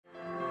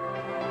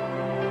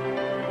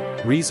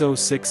Rizo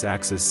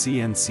 6-axis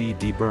CNC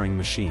Deburring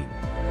machine.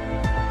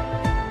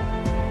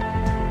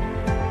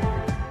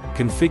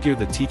 Configure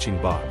the teaching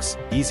box,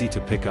 easy to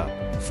pick up,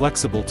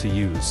 flexible to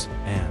use,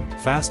 and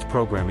fast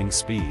programming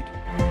speed.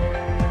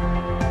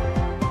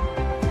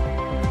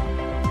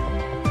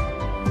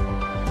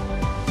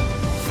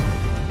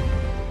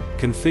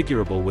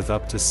 Configurable with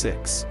up to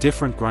 6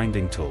 different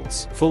grinding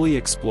tools. Fully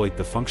exploit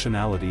the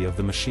functionality of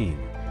the machine.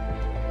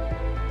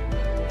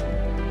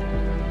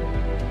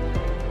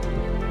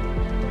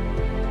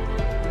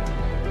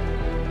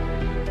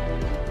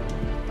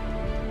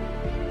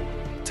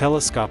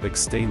 Telescopic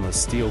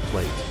stainless steel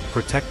plate,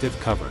 protective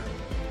cover,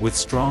 with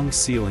strong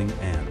sealing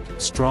and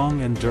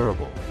strong and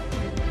durable.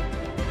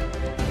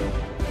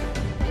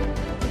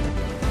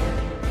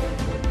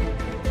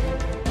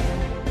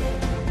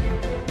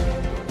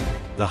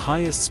 The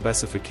highest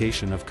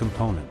specification of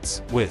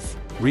components, with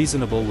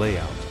reasonable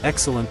layout,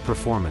 excellent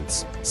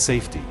performance,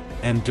 safety,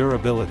 and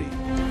durability.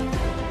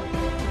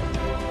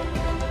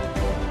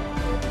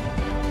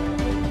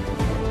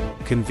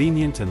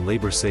 Convenient and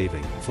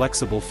labor-saving,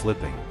 flexible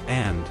flipping,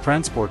 and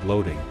transport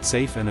loading,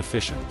 safe and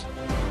efficient.